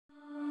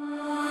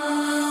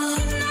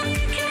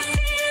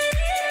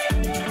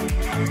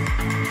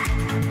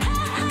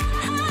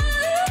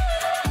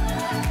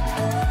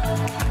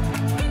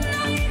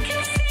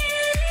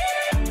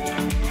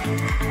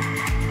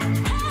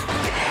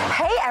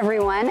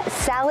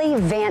everyone, Sally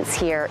Vance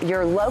here,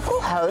 your local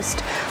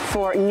host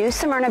for New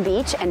Smyrna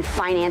Beach and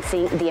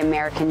financing the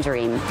American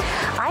dream.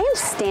 I am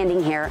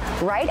standing here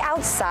right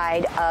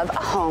outside of a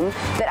home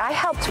that I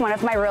helped one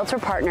of my realtor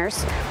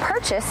partners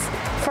purchase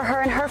for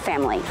her and her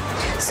family.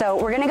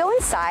 So we're gonna go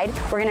inside,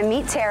 we're gonna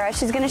meet Tara,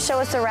 she's gonna show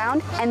us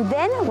around, and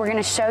then we're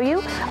gonna show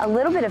you a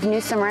little bit of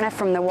New Smyrna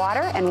from the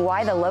water and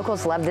why the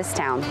locals love this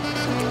town.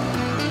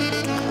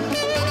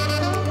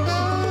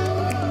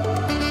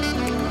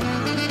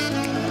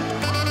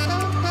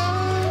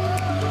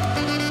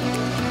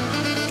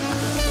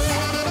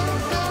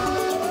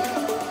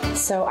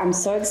 So I'm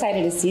so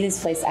excited to see this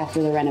place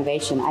after the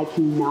renovation. I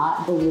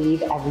cannot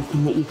believe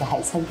everything that you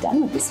guys have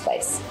done with this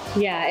place.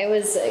 Yeah, it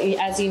was,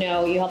 as you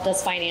know, you helped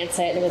us finance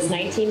it. It was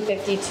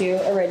 1952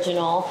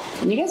 original.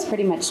 And you guys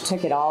pretty much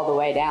took it all the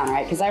way down,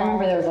 right? Because I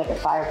remember there was like a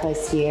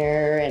fireplace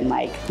here and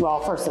like, well,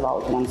 first of all,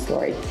 it was one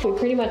story. We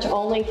pretty much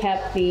only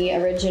kept the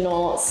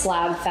original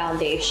slab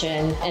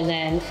foundation and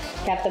then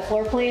kept the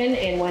floor plan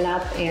and went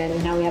up,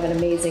 and now we have an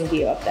amazing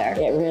view up there.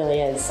 It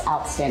really is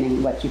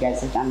outstanding what you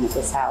guys have done with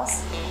this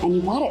house. And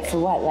you bought it for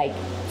what, like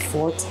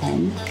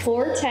 $410?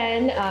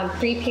 $410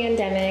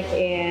 pre-pandemic,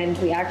 and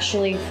we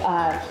actually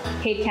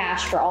paid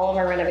cash for all of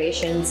our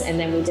renovations, and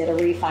then we did a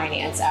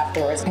refinance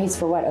afterwards. Pays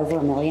for what, over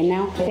 $1 million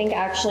now? I think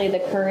actually the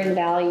current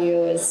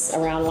value is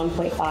around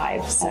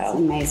 1.5. So that's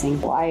amazing.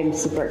 Well, I am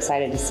super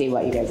excited to see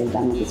what you guys have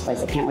done with this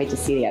place. I can't wait to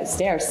see the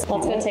upstairs.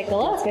 Let's go take a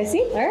look. Let's go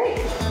see. All right.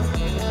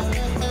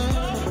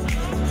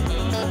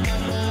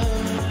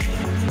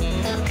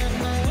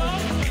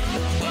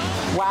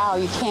 Wow,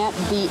 you can't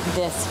beat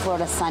this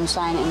Florida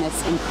sunshine and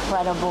this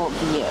incredible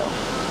view.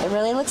 It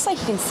really looks like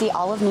you can see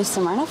all of New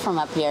Smyrna from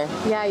up here.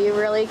 Yeah, you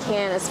really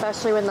can,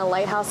 especially when the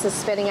lighthouse is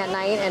spinning at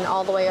night and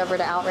all the way over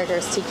to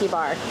Outrigger's Tiki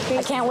Bar.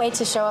 I can't wait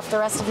to show off the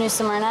rest of New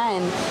Smyrna,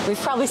 and we've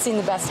probably seen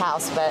the best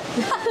house, but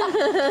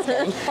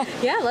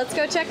yeah, let's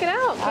go check it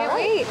out. Can't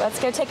wait.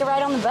 Let's go take a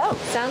ride on the boat.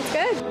 Sounds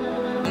good.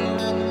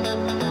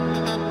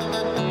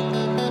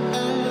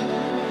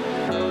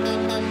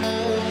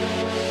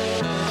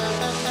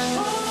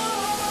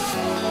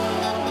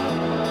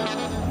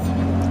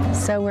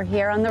 So we're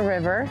here on the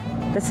river.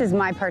 This is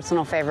my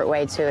personal favorite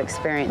way to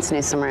experience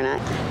New Smyrna.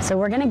 So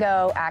we're gonna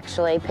go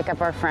actually pick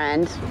up our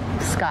friend,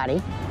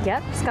 Scotty.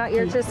 Yep, Scott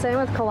Yurchison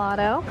with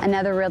Collado.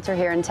 Another realtor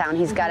here in town.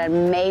 He's got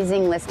an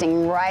amazing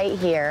listing right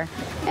here.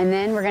 And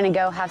then we're gonna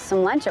go have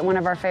some lunch at one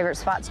of our favorite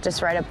spots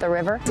just right up the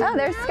river. Oh,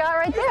 there's Scott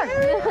right there.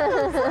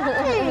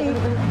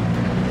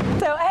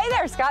 So, hey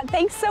there, Scott.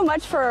 Thanks so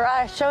much for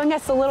showing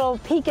us a little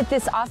peek at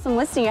this awesome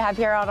listing you have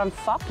here out on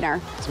Faulkner.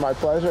 It's my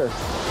pleasure.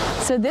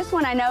 So this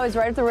one I know is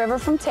right up the river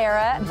from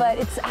Tara, but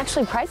it's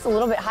actually priced a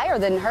little bit higher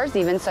than hers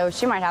even, so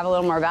she might have a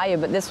little more value,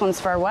 but this one's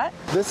for what?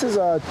 This is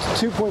a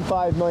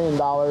 $2.5 million.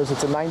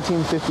 It's a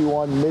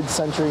 1951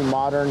 mid-century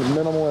modern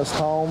minimalist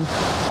home.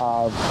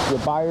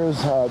 The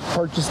buyers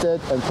purchased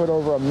it and put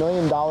over $1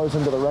 million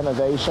into the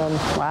renovation.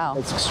 Wow.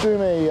 It's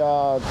extremely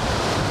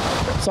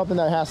something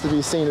that has to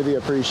be seen to be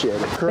appreciated.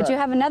 Correct. But you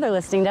have another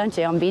listing, don't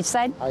you, on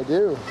Beachside? I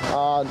do.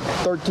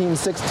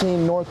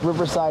 1316 North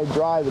Riverside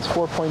Drive. It's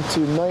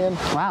 $4.2 million.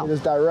 Wow. It is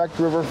direct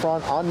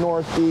riverfront on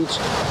North Beach.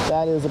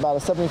 That is about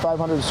a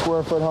 7,500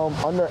 square foot home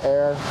under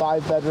air,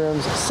 5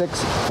 bedrooms,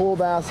 6 full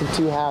baths, and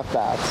 2 half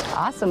baths.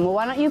 Awesome. Well,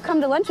 why don't you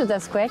come to lunch with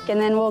us quick, and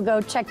then we'll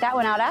go check that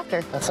one out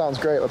after. That sounds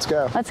great. Let's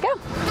go. Let's go.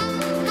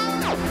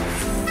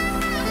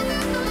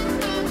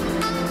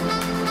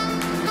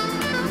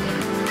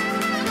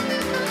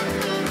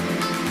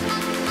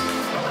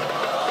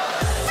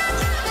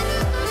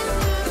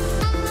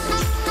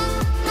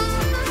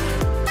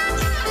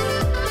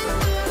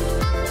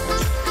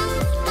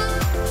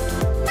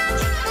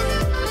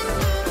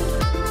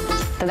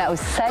 So that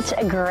was such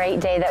a great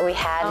day that we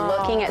had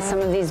looking at some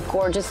of these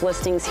gorgeous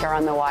listings here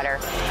on the water.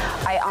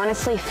 I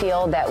honestly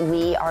feel that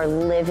we are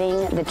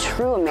living the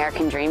true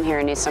American dream here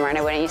in New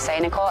Smyrna, wouldn't you say,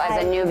 Nicole,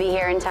 as a newbie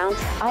here in town?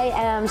 I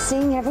am.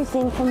 Seeing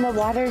everything from the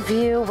water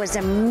view was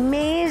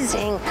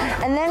amazing.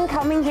 And then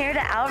coming here to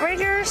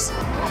Outriggers,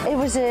 it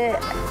was an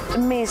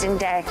amazing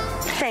day.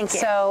 Thank you.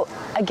 So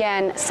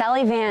again,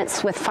 Sally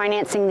Vance with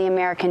Financing the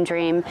American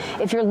Dream.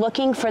 If you're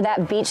looking for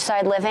that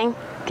beachside living,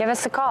 give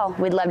us a call.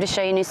 We'd love to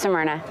show you New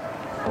Smyrna.